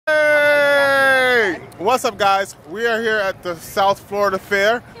What's up, guys? We are here at the South Florida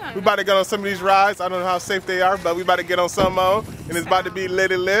Fair. We about to get on some of these rides. I don't know how safe they are, but we about to get on some of them, and it's about to be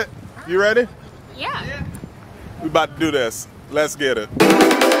lit. You ready? Yeah. We about to do this. Let's get it.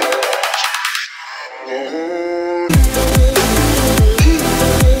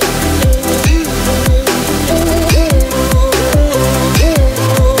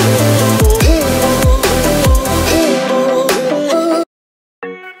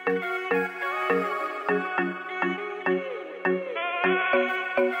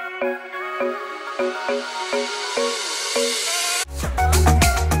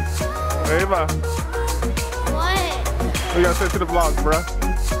 Hey, Eva. What? We gotta say to the vlog, bruh.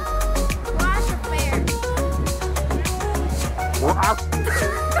 Watch the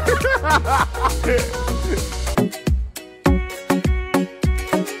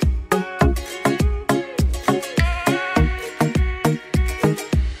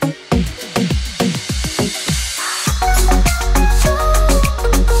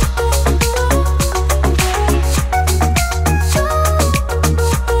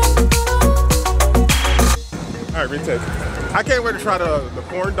Retake. I can't wait to try the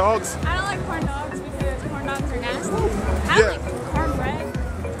corn dogs. I don't like corn dogs because corn dogs are nasty. I Yeah. like cornbread.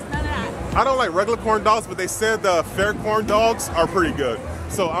 None of that. I don't like regular corn dogs, but they said the fair corn dogs are pretty good.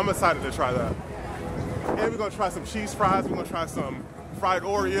 So I'm excited to try that. And we're gonna try some cheese fries. We're gonna try some fried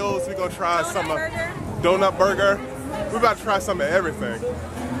Oreos. We're gonna try some donut burger. We're about to try some of everything.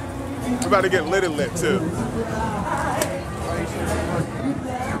 We're about to get lit too.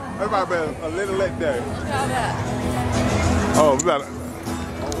 Everybody been a lit day. Look at all that. Oh, we got it.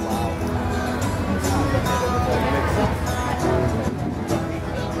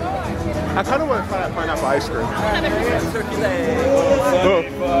 I kind of want to try that pineapple ice cream.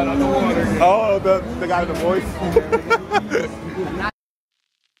 Oh, the guy with the voice.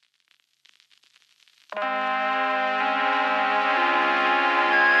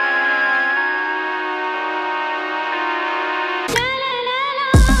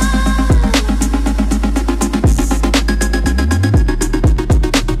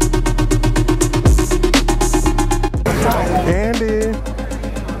 Andy.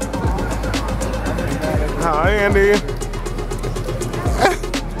 Hi, Andy.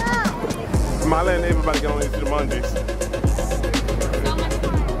 Miley and Ava about to get on into the Mondays.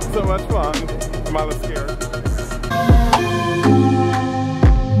 So much fun. Miley's scared.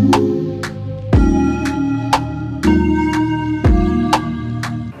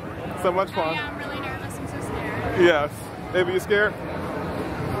 So much fun. Yeah, I'm really nervous. I'm so scared. Yes. Ava, you scared?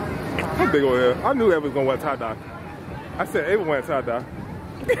 How big over here? I knew Ava was gonna wear tie-dye. I said Ava wearing tie-dye.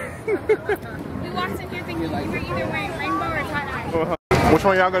 We walked in here thinking you were either wearing rainbow or tie-dye. Which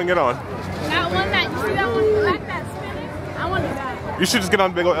one y'all gonna get on? That one that, you see that one in the back that's spinning? I want to do that. You should just get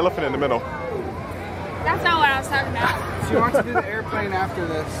on the big old elephant in the middle. That's not what I was talking about. She wants to do the airplane after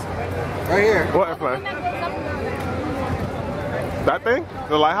this. Right here. What airplane? That thing?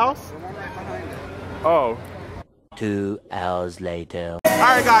 The lighthouse? The one right behind it. Oh. 2 hours later.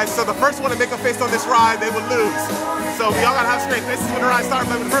 Alright guys, so the first one to make a face on this ride, they will lose. So we all gotta have straight faces when the ride starts,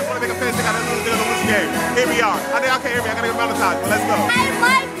 but the first one to make a face, they gotta lose the game. Here we are. I think y'all can't hear me, I gotta get Valentine's, but let's go. I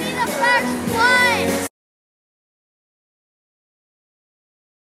might be the first one.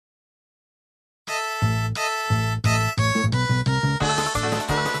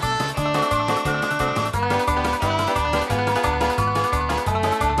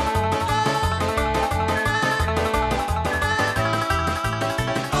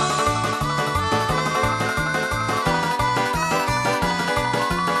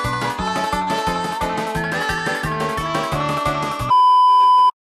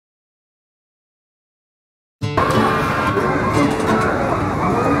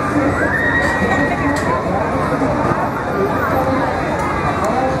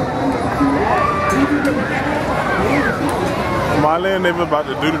 Miley and they were about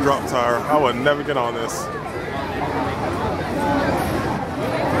to do the drop tire. I would never get on this.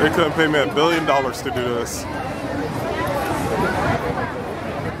 They couldn't pay me $1 billion to do this.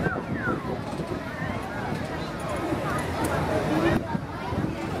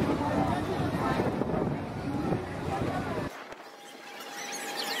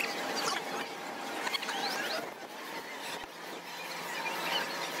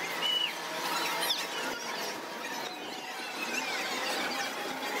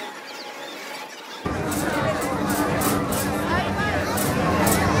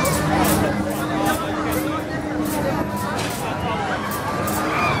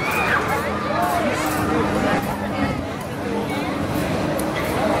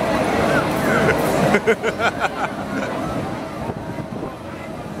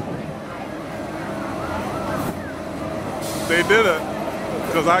 They did it,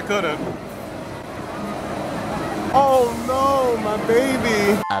 because I couldn't. Oh no, my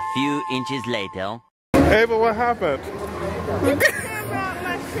baby. A few inches later. Ava, what happened? Get the camera out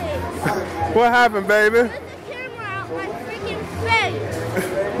my face. What happened, baby? Get the camera out my freaking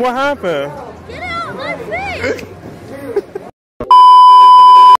face. What happened? Get it out my face.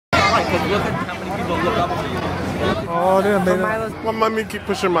 Look at how many people look up to you. Oh, damn, baby. My mommy keep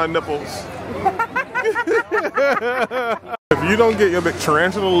pushing my nipples. If you don't get your big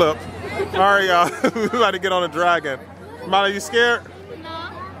tarantula lip, all right, y'all, we about to get on a dragon. Molly, you scared? No.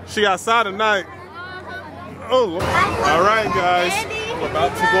 She outside tonight. Oh, all right, guys. We're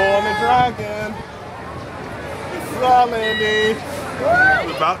about to go on the dragon. This is all, Andy.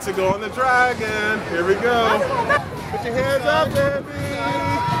 We're about to go on the dragon. Here we go. Put your hands up, baby.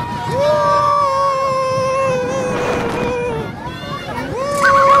 Woo!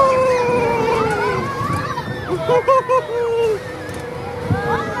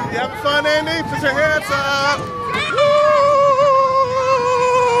 You having fun, Andy? Put your hands up.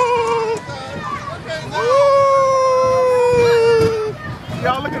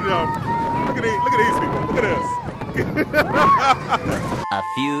 Y'all, look at them. Look at these people. Look at this. A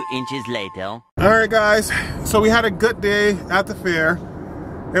few inches later. All right, guys. So we had a good day at the fair.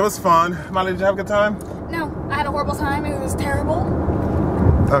 It was fun. Molly, did you have a good time? No, I had a horrible time. It was terrible.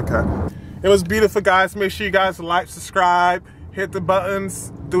 Okay. It was beautiful, guys. Make sure you guys like, subscribe, hit the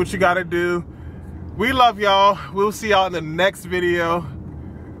buttons, do what you gotta do. We love y'all. We'll see y'all in the next video.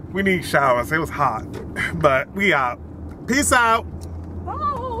 We need showers. It was hot. But we out. Peace out.